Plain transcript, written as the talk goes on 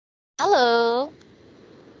Hello.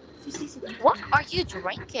 What are you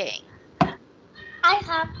drinking? I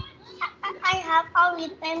have I have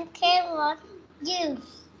orange and carrot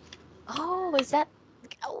juice. Oh,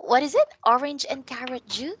 what is it? Orange and carrot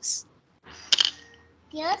juice?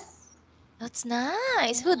 Yes. That's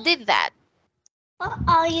nice. Who did that? Where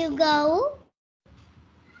are you go?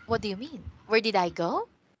 What do you mean? Where did I go?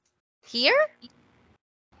 Here?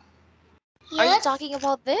 Are you Yes. talking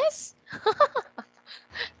about this?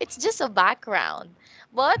 It's just a background.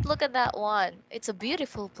 But look at that one. It's a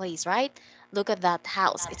beautiful place, right? Look at that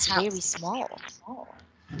house. It's very small.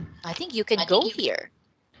 I think you can go here.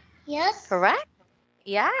 Yes. Correct?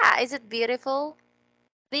 Yeah. Is it beautiful?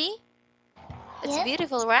 See? It's Yes.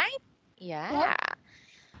 beautiful, right? Yes. Yeah.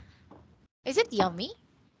 Is it yummy?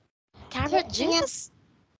 Yes. Carrot Yes. juice?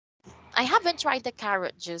 I haven't tried the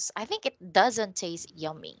carrot juice. I think it doesn't taste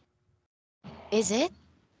yummy. Is it?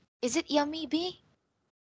 Is it yummy, B?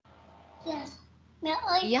 Yes. Mẹ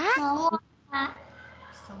ơi, Yeah? ngó ngon à.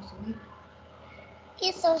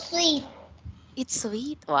 It's so sweet. It's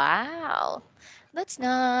sweet. Wow. That's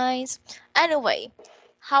nice. Anyway,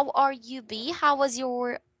 how are you, B? How was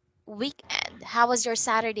your weekend? How was your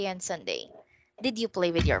Saturday and Sunday? Did you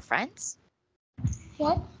play with your friends?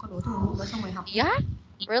 Yes. Yeah?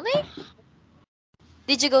 Really?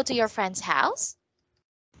 Did you go to your friend's house?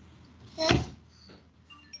 Yes.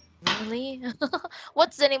 Really?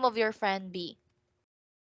 What's the name of your friend, B?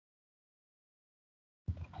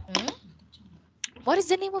 Hmm? What is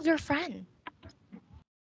the name of your friend?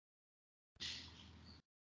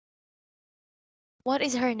 What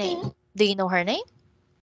is her name? Mm, Do you know her name?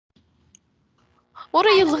 What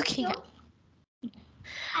are I you don't looking know. at?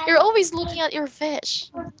 I You're look always looking at your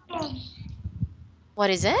fish. What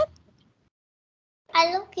is it?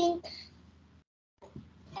 I looking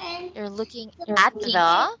and You're looking the at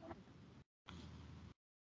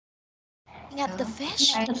the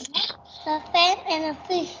fish? the fan and the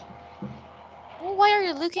fish. Well, why are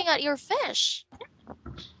you looking at your fish?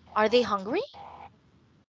 Are they hungry?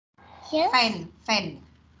 Yes. Fan.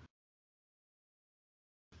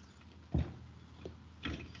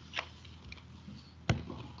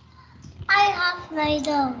 I have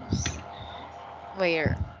Play-Dohs.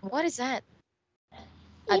 Where? What is that?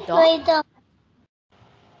 A It's dog? Play-Doh.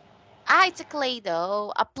 Ah, it's a clay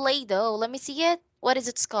dough. A play dough. Let me see it. What is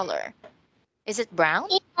its color? Is it brown?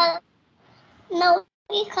 It color, no,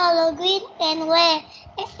 it color green and red.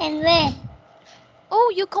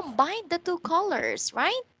 Oh, you combined the two colors,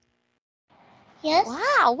 right? Yes.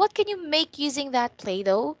 Wow, what can you make using that play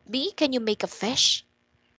dough? B, can you make a fish?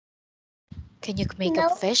 Can you make a No,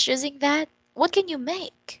 fish using that? What can you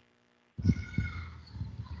make?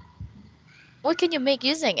 What can you make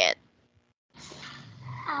using it?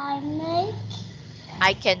 I make.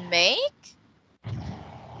 I can make?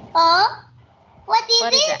 Oh, what is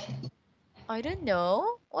What is that? this? I don't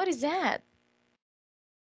know. What is that?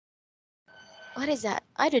 What is that?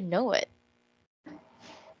 I don't know it.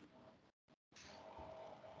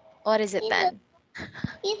 What is it It's a, then?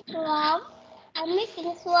 it's swamp. I'm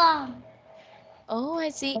making swamp. Oh, I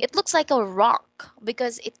see. It looks like a rock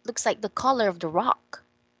because it looks like the color of the rock.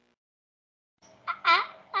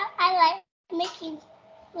 I like making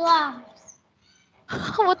swamps.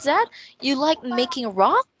 What's that? You like making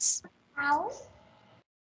rocks? How?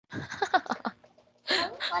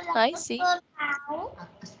 Con là I con see. tôm áo.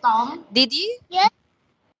 Storm. Did you? Yes.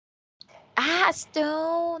 Ah,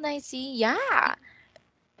 stone. I see. Yeah.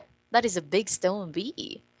 That is a big stone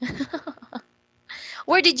bee.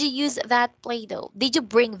 Where did you use that Play-Doh? Did you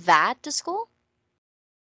bring that to school?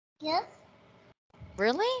 Yes.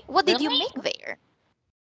 Really? What did you make there?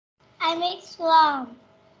 I make swamp.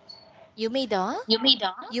 You made a?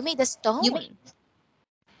 You made a stone.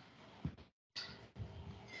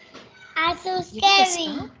 I'm so You made a scary.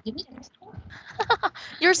 stone?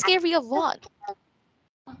 You're scary of what?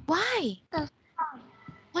 Why?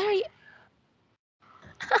 Why are you?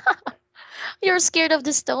 You're scared of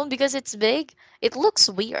the stone because it's big? It looks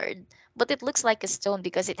weird, but it looks like a stone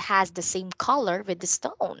because it has the same color with the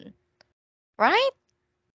stone, right?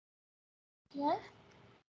 Yes.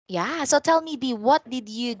 Yeah, so tell me, B, what did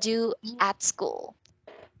you do at school?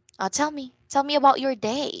 Tell me. Tell me about your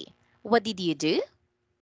day. What did you do?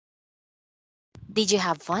 Did you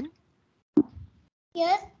have fun?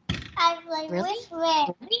 Yes. I play with Really?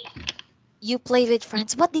 red. You play with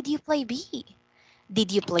friends. What did you play, B?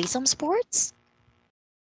 Did you play some sports?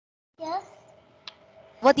 Yes.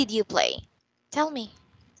 What did you play? Tell me.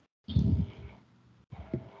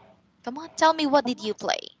 Come on, tell me what did you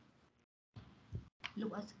play?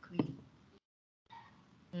 Look at the screen.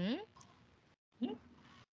 Hmm?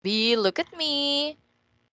 B, look at me.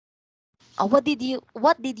 what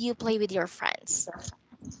did you play with your friends?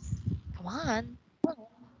 Come on.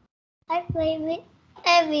 I play with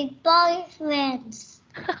every boyfriends.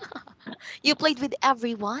 You played with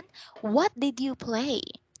everyone? What did you play?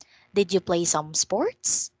 Did you play some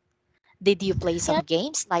sports? Did you play some Yes,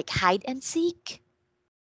 games like hide and seek?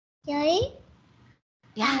 yes.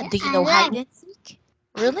 Yeah, do you I know hide like. and seek?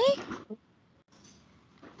 Really?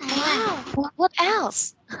 I Wow. What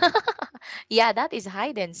else? Yeah, that is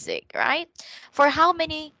hide and seek, right? For how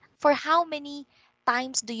many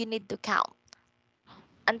times do you need to count?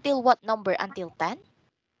 Until what number? Until 10?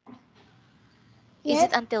 Is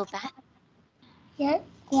it like. until 10? Yes.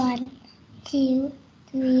 1, 2,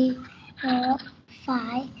 3, 4,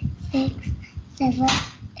 5, 6, 7,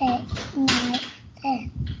 8, 9,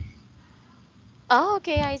 10. Oh,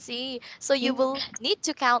 okay, I see. So you will need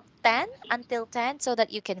to count 10 until 10 so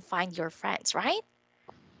that you can find your friends, right?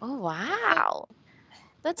 Oh, Yes. wow.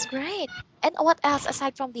 That's great. And what else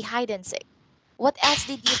aside from the hide and seek? What else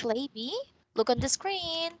did you play, B? Look on the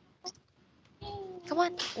screen. Come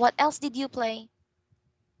on. What else did you play?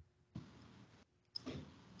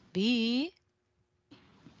 B.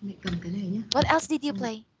 Mẹ cầm cái này nhá. What else did you Xong rồi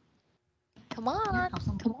play? Come nhá, on. học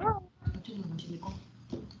xong nói chuyện với con.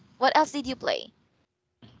 What else did you play?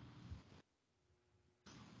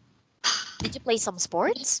 Did you play some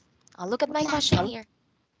sports? Look at my question here.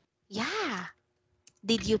 Yeah.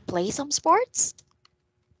 Did you play some sports?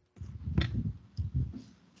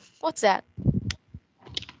 What's that?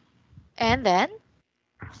 And then?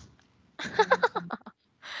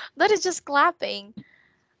 That is just clapping.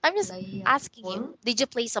 I'm just Play asking you, ball. did you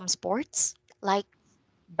play some sports? Like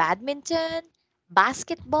badminton,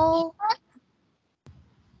 basketball?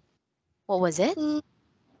 What was it? Mm,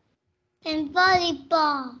 and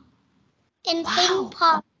volleyball. And ping Wow.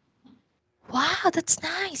 pong. Wow, that's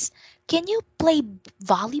nice. Can you play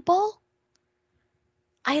volleyball?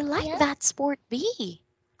 I like Yes. that sport, B.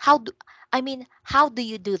 How do how do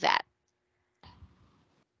you do that?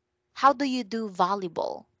 How do you do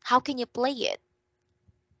volleyball? How can you play it?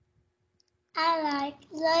 I like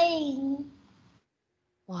playing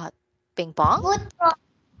What? Ping pong? football.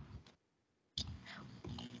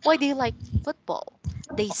 Why do you like football?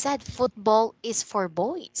 They said football is for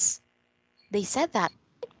boys. They said that.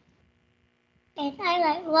 And I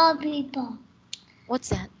like volleyball. What's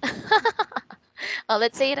that?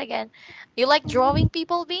 Let's say it again. You like drawing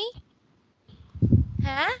people, B?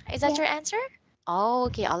 Huh? Is that Yes. your answer? Oh,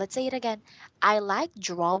 okay. Let's say it again. I like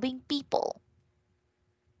drawing people.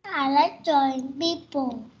 I like drawing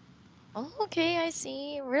people. Oh, okay, I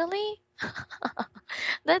see. Really?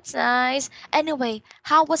 That's nice. Anyway,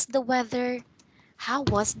 how was the weather? How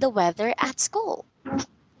was the weather at school?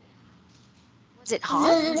 Was it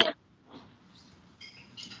hot? The,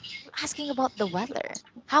 I'm asking about the weather.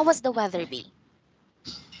 How was the weather be?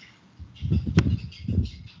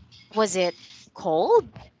 Was it cold?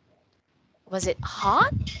 Was it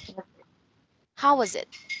hot? How was it?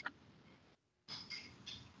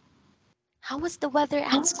 How was the weather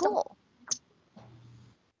at school?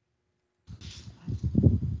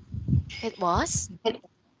 It was?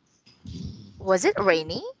 Was it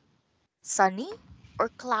rainy, sunny, or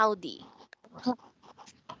cloudy?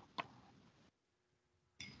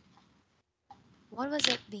 What was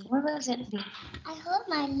it be? What was it? I hurt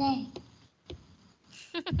my leg.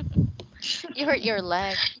 You hurt your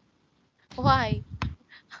leg. Why?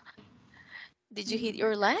 Did you hit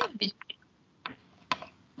your leg?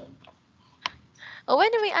 Oh,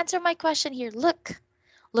 anyway, answer my question here. Look.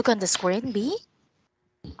 Look on the screen, B.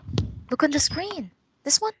 Look on the screen.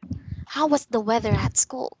 This one. How was the weather at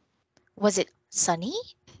school? Was it sunny?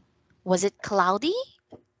 Was it cloudy?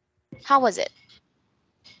 How was it?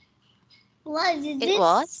 What is It this?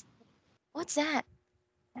 was. What's that?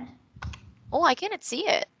 Oh, I cannot see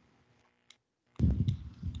it.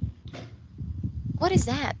 What is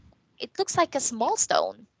that? It looks like a small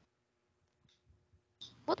stone.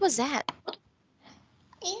 What was that?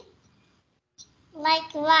 It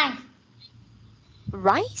like rice.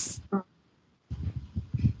 Rice?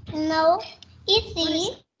 No, it's What is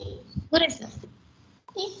it. it? What is this?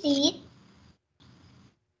 It's it.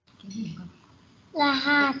 Cái gì con? Là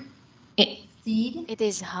hạt. Seed. It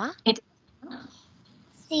is, huh?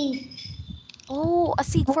 Seed. Oh, a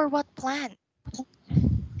seed for what plant?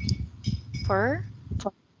 For?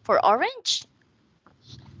 For orange?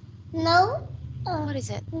 No, What is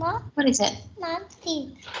it? not What is it? not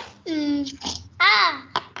seed.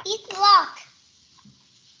 It's rock.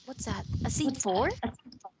 What's that? A seed What's for? that?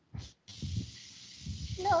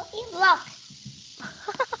 No, it's rock.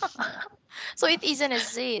 So it isn't a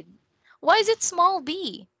seed. Why is it small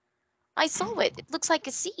B? I saw it. It looks like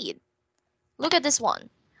a seed. Look at this one.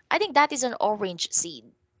 I think that is an orange seed.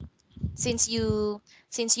 Since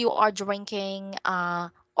you are drinking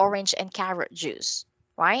orange and carrot juice,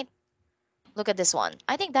 right? Look at this one.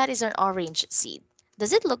 I think that is an orange seed.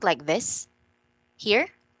 Does it look like this here?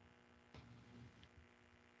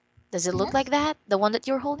 Does it look Yes. like that? The one that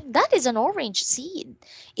you're holding? That is an orange seed.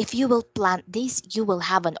 If you will plant this, you will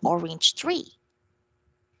have an orange tree.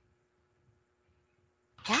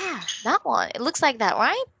 Yeah, that one. It looks like that,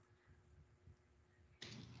 right?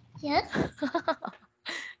 Yes.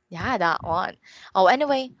 Yeah, that one. Oh,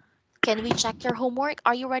 anyway, can we check your homework?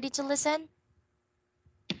 Are you ready to listen?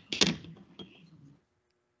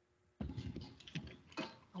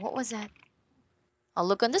 What was that? I'll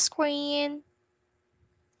look on the screen.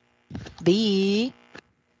 B.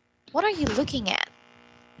 What are you looking at?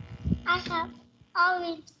 I have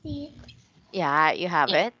orange seed. Yeah, you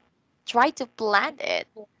have it. Try to plant it.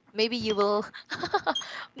 Maybe you will,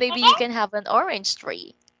 maybe you Egg? can have an orange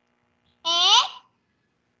tree. Egg?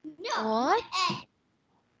 No, my What? egg.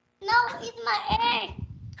 No, it's my egg.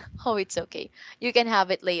 Oh, it's okay. You can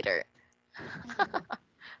have it later.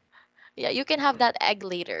 Yeah, you can have that egg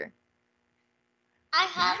later. I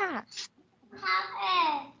have Yeah.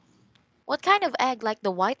 egg. What kind of egg? Like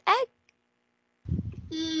the white egg?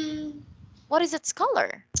 Hmm. What is its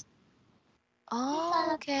color? It's Oh,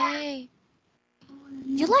 color black. okay.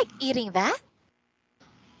 You like eating that?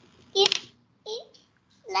 It it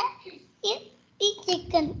let it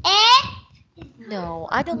chicken egg. No,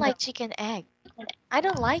 I don't like chicken egg. I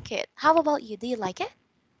don't like it. How about you? Do you like it?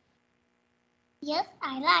 Yes,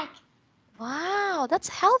 I like. Wow, that's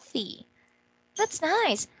healthy. That's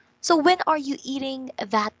nice. So when are you eating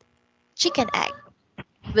that chicken egg?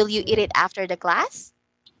 Will you eat it after the class?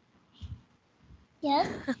 Yes.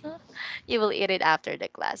 You will eat it after the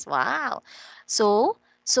class. Wow. So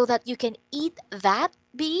that you can eat that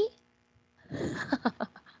bee,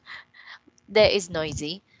 there is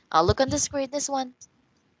noisy. Look on the screen, this one.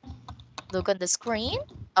 Look on the screen.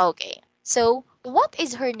 Okay. So what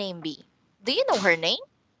is her name, bee? Do you know her name?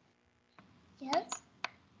 Yes.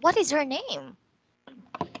 What is her name?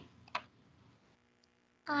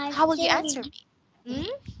 I How will you answer Jerry. me?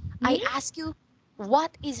 Hmm? I ask you,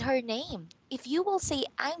 what is her name? If you will say,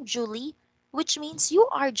 I'm Julie, which means you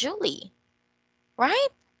are Julie, right?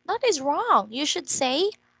 That is wrong. You should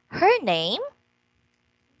say, her name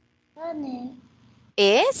Her name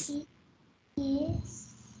is,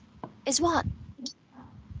 is is what?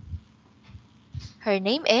 Her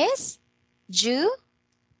name is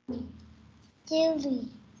Jerry.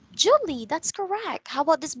 Julie. That's correct. How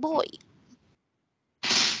about this boy?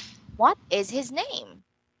 What is his name?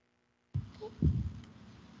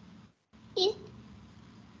 His,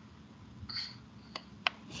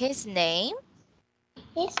 His name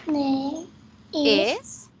his name is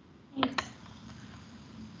is,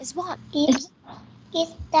 is what? is is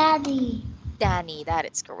Daddy. Danny. That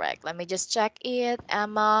is correct. Let me just check it.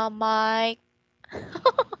 Emma, Mike.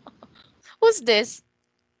 Who's this?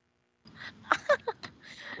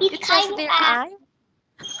 It's It says there, KhanhAn. I.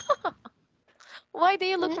 Why do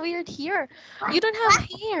you look weird here? You don't have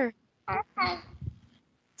hair.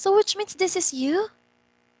 So which means this is you?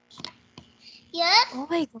 Yes. Oh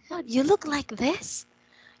my God, you look like this.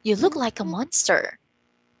 You look like a monster.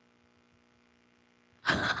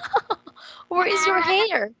 Where is your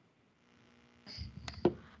hair?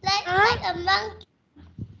 Huh? Like a monkey.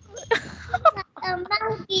 Like a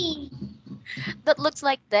monkey. That looks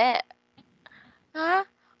like that. Huh?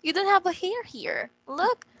 You don't have a hair here.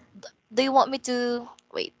 Look. Do you want me to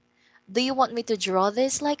wait? Do you want me to draw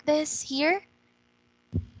this like this here?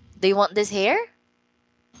 Do you want this hair?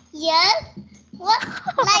 Yes. What?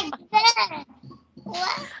 Like that.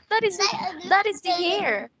 What? That is Like a that is the dragon.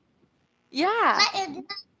 hair. Yeah. Like a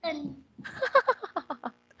dragon.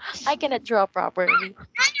 I cannot draw properly.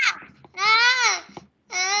 Ah,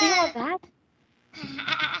 Do you want ah, that?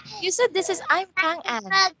 ah. You said this is I'm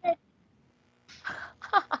KhanhAn. Dragon.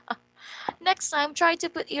 Next time, try to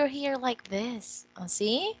put your hair like this. Oh,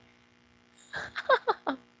 see?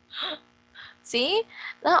 See?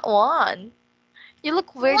 That one. You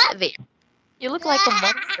look weird What? there. You look like a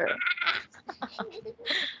monster.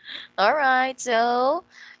 All right, so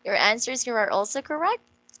your answers here are also correct.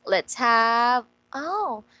 Let's have.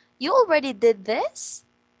 Oh, you already did this?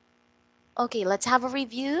 Okay, let's have a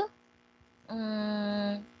review.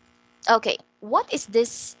 Mm, okay, what is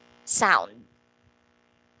this sound?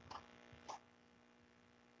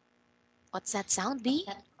 What's that sound, B?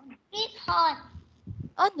 It's hot.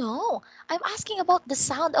 Oh no, I'm asking about the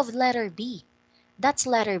sound of letter B. That's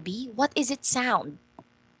letter B. What is its sound?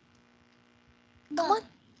 Come But on.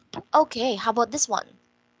 Okay, how about this one?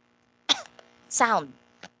 sound?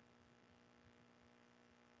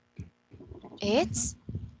 It's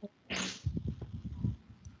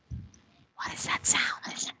what is that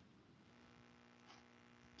sound?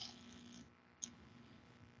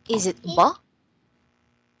 Is it It- ba?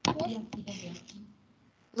 Yes.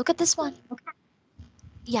 Look at this one.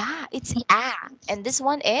 Yeah, it's ah. And this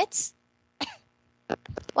one it's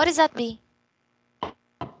what does that be?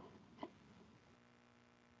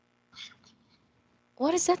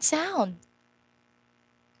 What is that sound?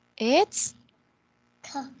 It's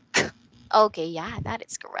K. okay, yeah, that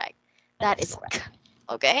is correct. That is k.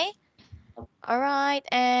 Okay? All right.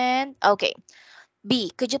 And okay.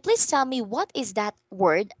 B, could you please tell me what is that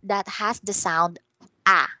word that has the sound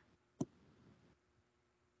ah?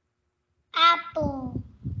 Apple.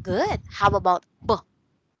 Good. How about b?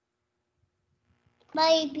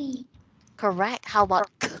 Baby. Correct. How about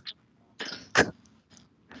k?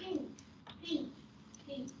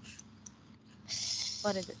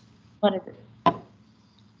 What is it? What is it?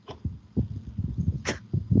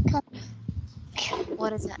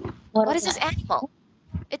 What is that? What What is is this that? animal?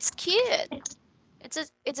 It's cute.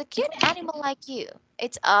 It's a cute animal like you.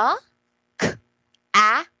 It's a k,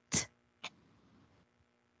 a t.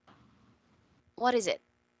 What is it?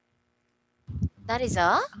 That is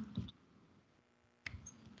a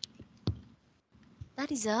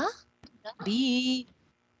that is a bee.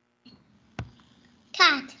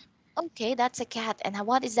 Cat. Okay, that's a cat. And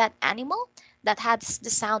what is that animal that has the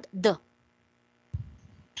sound d?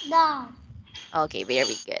 Dog. Okay,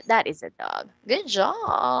 very good. That is a dog. Good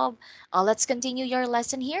job. Let's continue your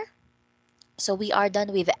lesson here. So we are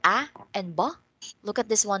done with a and ba. Look at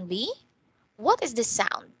this one, B. What is this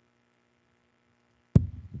sound?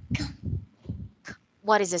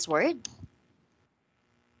 What is this word?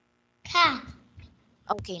 Cat.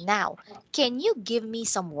 Okay, now, can you give me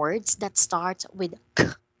some words that start with k?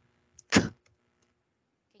 K?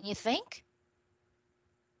 Can you think?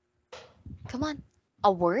 Come on.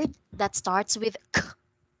 A word that starts with k.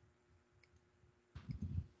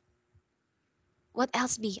 What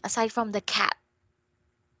else, B, aside from the cat?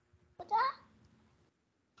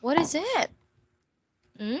 What is it?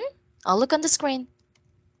 Hmm? I'll look on the screen.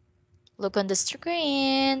 Look on the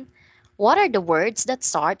screen. What are the words that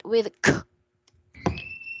start with k?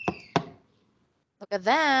 Look at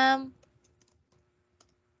them.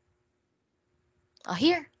 Oh,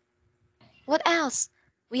 here. What else?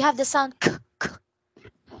 We have the sound k, k.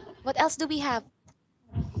 What else do we have?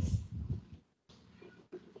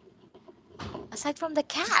 Aside from the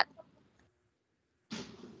cat.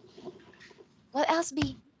 What else,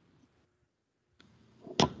 B?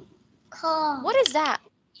 Car. What is that?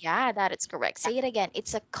 Yeah, that is correct. Say it again.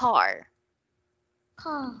 It's a car.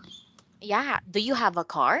 Car. Yeah. Do you have a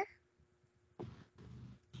car?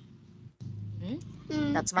 Hmm?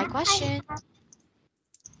 That's my question.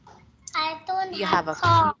 I don't Do you have have a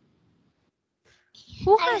car.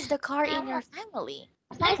 Who I has the car in your have family?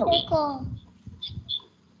 a Mexico.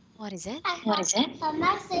 What is it? I What have is it? a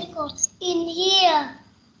Mexico in here.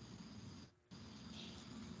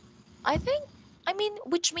 I think,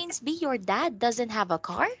 which means B, your dad doesn't have a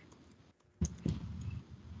car?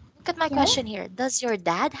 Look at my Yes. question here. Does your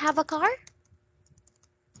dad have a car?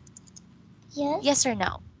 Yes. Yes or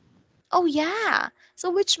no? Oh, yeah. So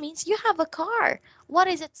which means you have a car. What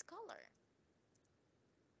is its color?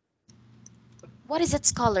 What is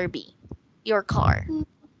its color, B? Your car. Mm,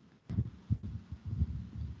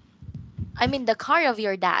 The car of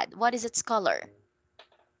your dad. What is its color?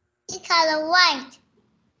 It's color white.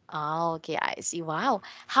 Oh, okay, I see. Wow.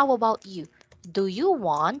 How about you? Do you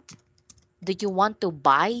want do you want to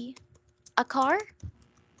buy a car?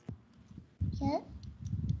 Yes.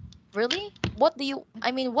 Really?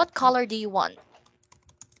 What color do you want?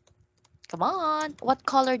 Come on. What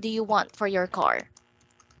color do you want for your car?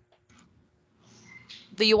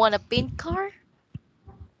 Do you want a pink car?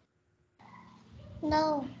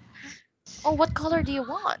 No. Oh, what color do you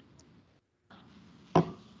want?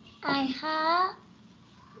 I have.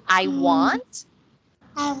 I Mm, want,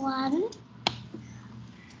 I want.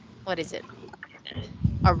 what is it?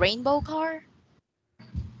 A rainbow car?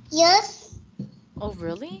 Yes. Oh,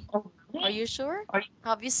 really? Oh, Are really? you sure? Are you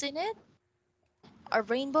Have you seen it? A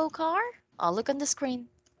rainbow car? I'll look on the screen.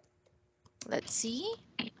 Let's see.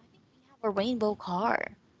 I think we have a rainbow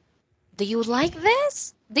car. Do you like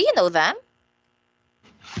this? Do you know them?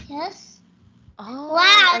 Yes. Oh,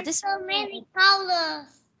 Wow, this so many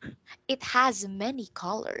colors. it has many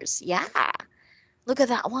colors. Yeah. Look at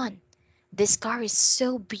that one. This car is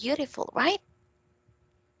so beautiful, right?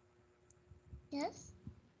 Yes.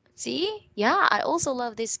 See? Yeah, I also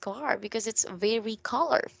love this car because it's very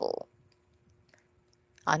colorful.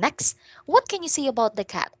 Next, what can you say about the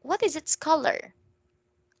cat? What is its color?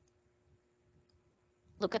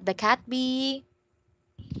 Look at the cat, B.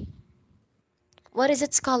 What is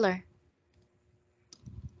its color?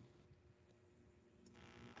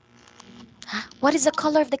 Huh? What is the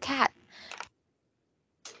color of the cat?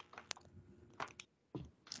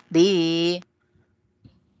 B.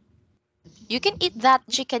 You can eat that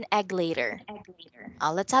chicken egg later.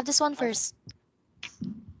 Let's have this one first.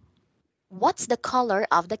 What's the color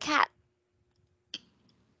of the cat?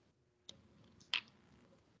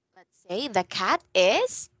 Let's say the cat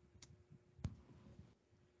is.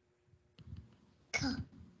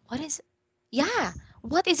 What is? Yeah.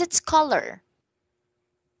 What is its color?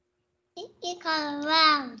 It color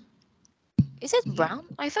round. Is it brown?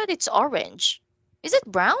 I thought it's orange. Is it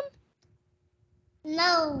brown?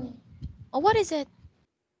 No, Or what is it?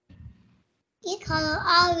 it color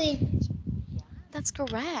orange. That's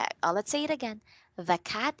correct. Let's say it again. The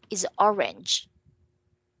cat is orange.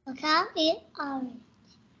 The cat is orange.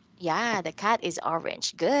 Yeah, the cat is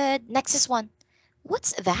orange. Good. Next is one.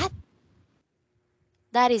 What's that?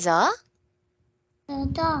 That is a. The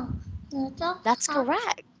dog. The dog That's have,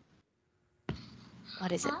 correct.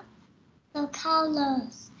 What is it? have the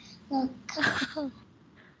colors. The,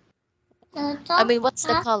 the dog What's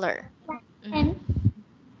the have color? and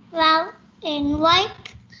brown and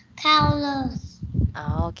white colors.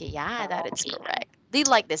 Okay, yeah, that is correct. Do you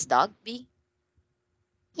like this dog, B?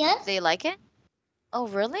 Do Yes. you like it? Oh,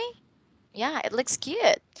 really? Yeah, it looks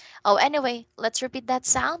cute. Oh, anyway, let's repeat that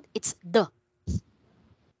sound. It's the.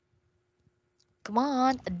 Come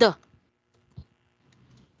on, the.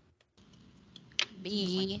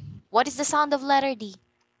 B. What is the sound of letter D?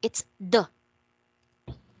 It's the.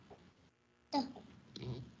 The,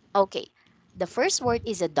 Okay, the first word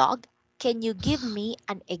is a dog. Can you give me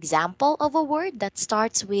an example of a word that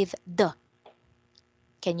starts with the?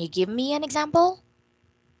 Can you give me an example?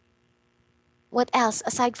 What else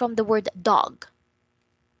aside from the word dog?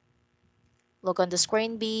 Look on the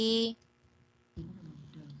screen, B.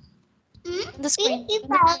 On the screen.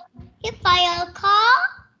 if I a car,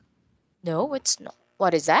 No, it's not.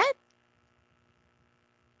 What is that?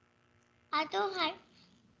 I don't have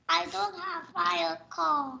I don't have fire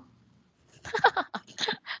car.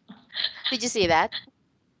 Did you see that?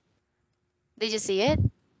 Did you see it?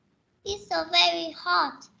 It's so very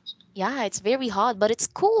hot. Yeah, it's very hot, but it's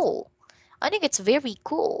cool. I think it's very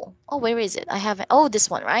cool. Oh, where is it? I haven't. Oh, this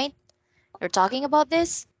one, right? You're talking about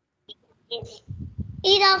this? It's,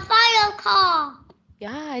 it's a fire car.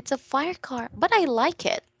 Yeah, it's a fire car, but I like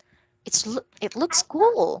it. It looks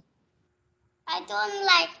cool. I don't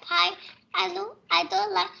like pie. I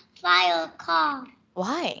don't like fire car.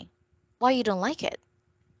 Why? Why you don't like it?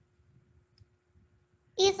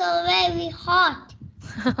 It's so very hot.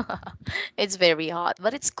 It's very hot,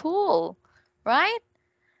 but it's cool, right?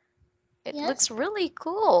 It Yes. looks really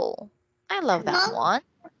cool. I love that Not one.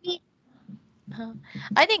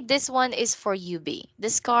 I think this one is for you, B.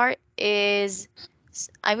 This car is,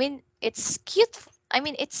 it's cute.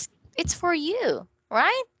 It's for you,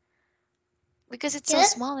 right? Because it's so yes.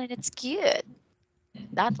 small and it's cute.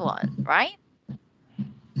 That one, right?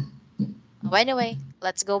 Oh, anyway,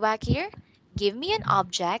 let's go back here. Give me an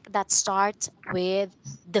object that starts with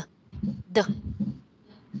the. The.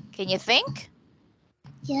 Can you think?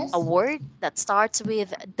 A Yes. word that starts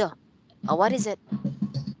with the. What is it?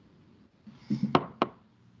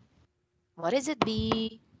 What is it,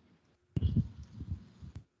 B?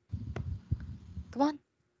 Come on.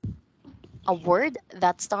 A word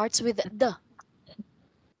that starts with the.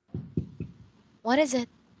 What is it?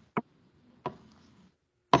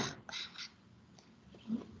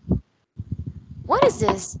 What is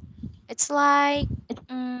this? It's like,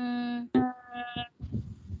 mm,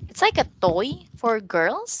 it's like a toy for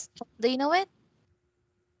girls. Do you know it?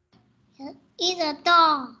 Yes. It's a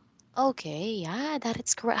dog. Okay, yeah, that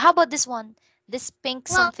is correct. How about this one? This pink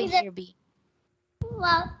Well, something here, B.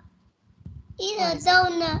 well, What it's a is it?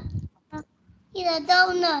 donut. It's a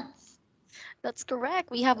donut. That's correct.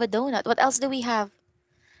 We have a donut. What else do we have?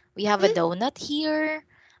 We have a Hmm? donut here.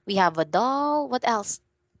 We have a doll. What else?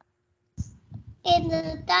 And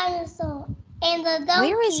the dinosaur. And the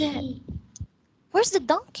Where is it? donkey. Where's the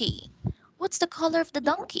donkey? What's the color of the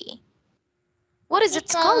donkey? What is It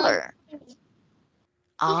its color. color?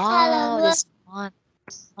 It color Oh, red. this one.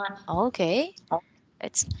 Okay,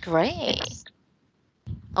 it's gray.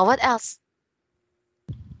 Oh, what else?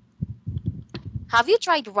 Have you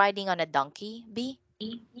tried riding on a donkey, B?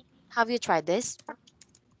 Have you tried this?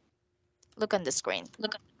 Look on the screen.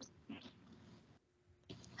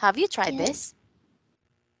 Have you tried Yes. this?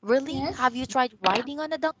 Really? Have Yes. you tried riding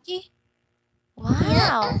on a donkey?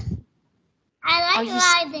 Wow. Yes. I Are like you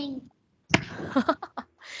riding.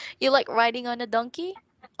 you like riding on a donkey?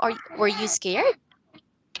 Or were you scared?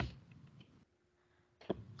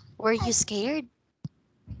 Were you I, scared?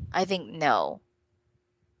 I think no.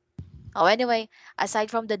 Oh, anyway, aside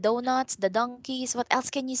from the donuts, the donkeys, what else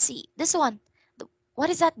can you see? This one. What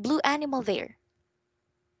is that blue animal there?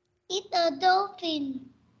 it's a dolphin.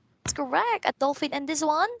 That's correct. A dolphin. And this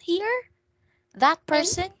one here? That And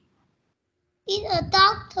person? it's a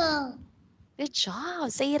doctor. Good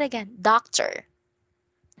job. Say it again. Doctor.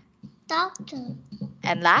 Doctor.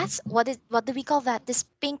 And last, what do we call that? This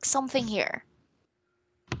pink something here.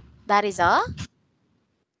 That is a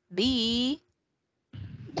bee.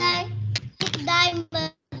 Di-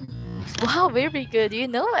 diamond. Wow, very good. You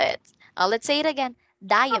know it. Let's say it again.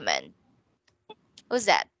 Diamond. Who's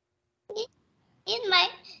that? It, it's my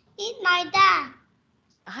it's my dad.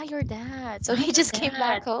 Ah, your dad. So Ah, he your just came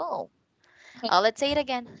back dad. home. Let's say it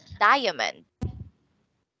again. Diamond.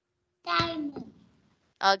 Diamond.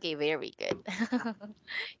 Okay, very good.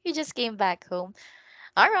 He just came back home.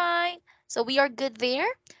 All right. So we are good there.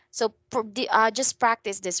 So just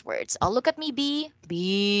practice these words. Look at me, B.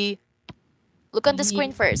 B. Look on the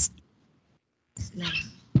screen Bee. first. Snack.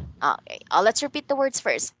 Okay. Let's repeat the words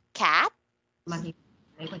first. Cat. Màn hình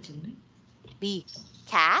lấy quả trứng đấy. B.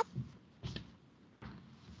 Cat.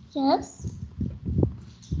 Yes.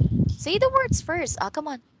 Say the words first. Come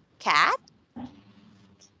on. Cat.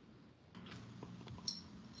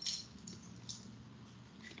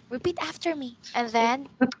 Repeat after me. And then,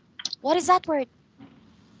 what is that word?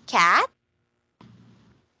 Cat?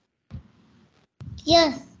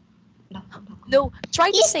 Yes. Đọc, đọc. No,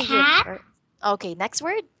 try to It's say it cat. first. Okay, next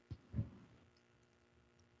word.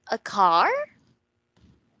 A car?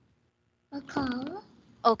 A car.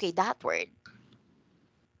 Okay, that word.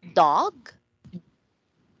 Dog?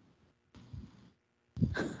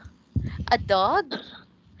 A dog?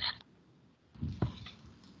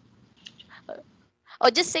 Oh,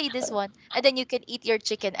 just say this one, and then you can eat your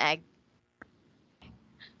chicken egg.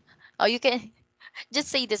 Oh, you can just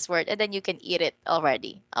say this word, and then you can eat it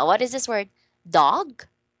already. What is this word? Dog?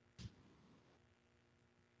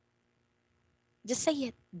 Just say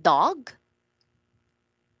it. Dog?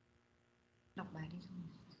 Đọc bài đi xong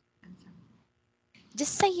rồi ăn xong.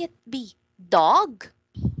 Just say it, B. Dog?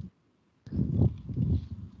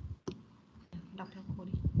 Đọc theo cô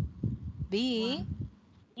đi. B? One.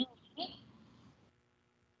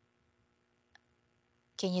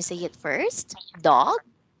 Can you say it first? Dog?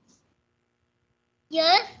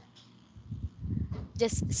 Yes.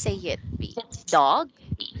 Just say it, B. Dog?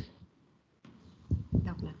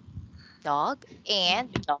 Đọc là Dog? And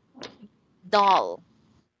doll.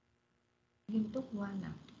 nghiêm túc ngoan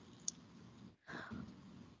nào.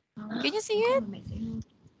 Không, Can you say không it? mà mẹ sẽ không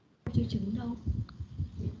chơi trứng đâu.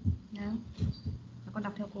 Nào. Và con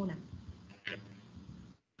đọc theo cô nào.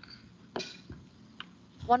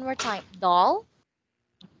 One more time. Doll?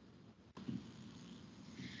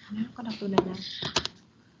 Nào, con đọc từ này nào.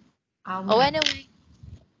 Oh, anyway.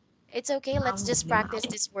 It's okay. Let's Ong just nếu mà practice ong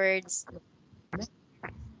these words.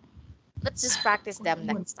 Let's just practice cô sẽ them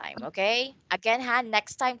buồn. next time, okay? Again, Han,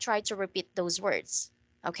 next time try to repeat those words,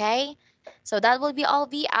 okay? So that will be all,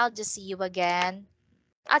 V. I'll just see you again.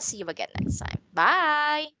 I'll see you again next time.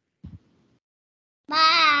 Bye.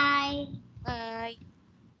 Bye. Bye.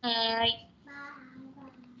 Bye.